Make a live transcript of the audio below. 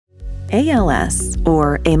ALS,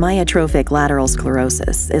 or amyotrophic lateral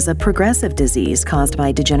sclerosis, is a progressive disease caused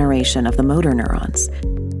by degeneration of the motor neurons.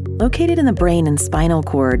 Located in the brain and spinal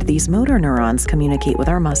cord, these motor neurons communicate with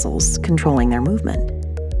our muscles, controlling their movement.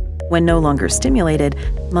 When no longer stimulated,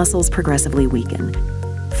 muscles progressively weaken.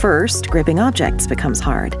 First, gripping objects becomes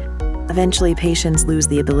hard. Eventually, patients lose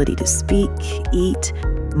the ability to speak, eat,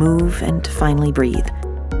 move, and finally breathe.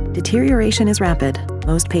 Deterioration is rapid.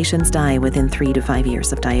 Most patients die within 3 to 5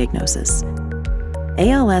 years of diagnosis.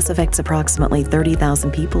 ALS affects approximately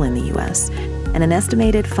 30,000 people in the U.S. and an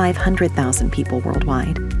estimated 500,000 people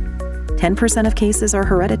worldwide. 10% of cases are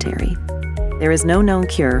hereditary. There is no known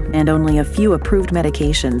cure and only a few approved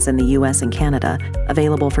medications in the U.S. and Canada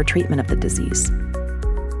available for treatment of the disease.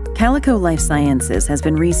 Calico Life Sciences has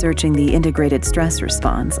been researching the integrated stress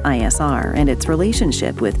response, ISR, and its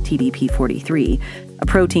relationship with TDP-43, a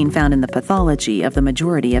protein found in the pathology of the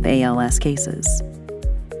majority of ALS cases.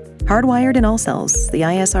 Hardwired in all cells, the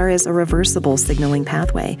ISR is a reversible signaling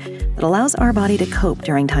pathway that allows our body to cope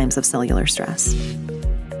during times of cellular stress.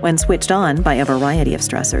 When switched on by a variety of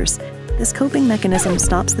stressors, this coping mechanism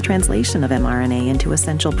stops the translation of mRNA into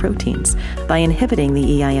essential proteins by inhibiting the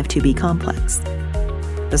eIF2B complex.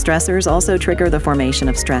 The stressors also trigger the formation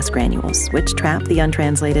of stress granules, which trap the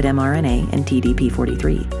untranslated mRNA and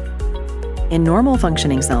TDP-43. In normal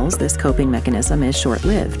functioning cells, this coping mechanism is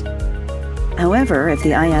short-lived. However, if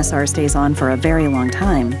the ISR stays on for a very long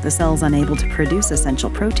time, the cell's unable to produce essential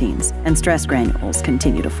proteins, and stress granules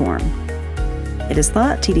continue to form. It is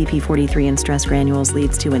thought TDP-43 in stress granules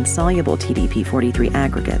leads to insoluble TDP-43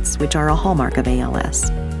 aggregates, which are a hallmark of ALS.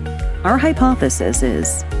 Our hypothesis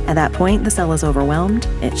is, at that point, the cell is overwhelmed,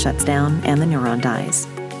 it shuts down, and the neuron dies.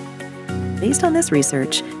 Based on this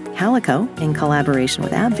research, Calico, in collaboration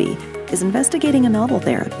with AbbVie, is investigating a novel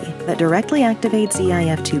therapy that directly activates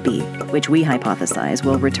eIF2B, which we hypothesize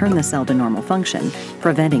will return the cell to normal function,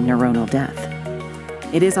 preventing neuronal death.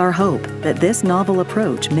 It is our hope that this novel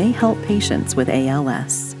approach may help patients with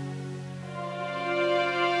ALS.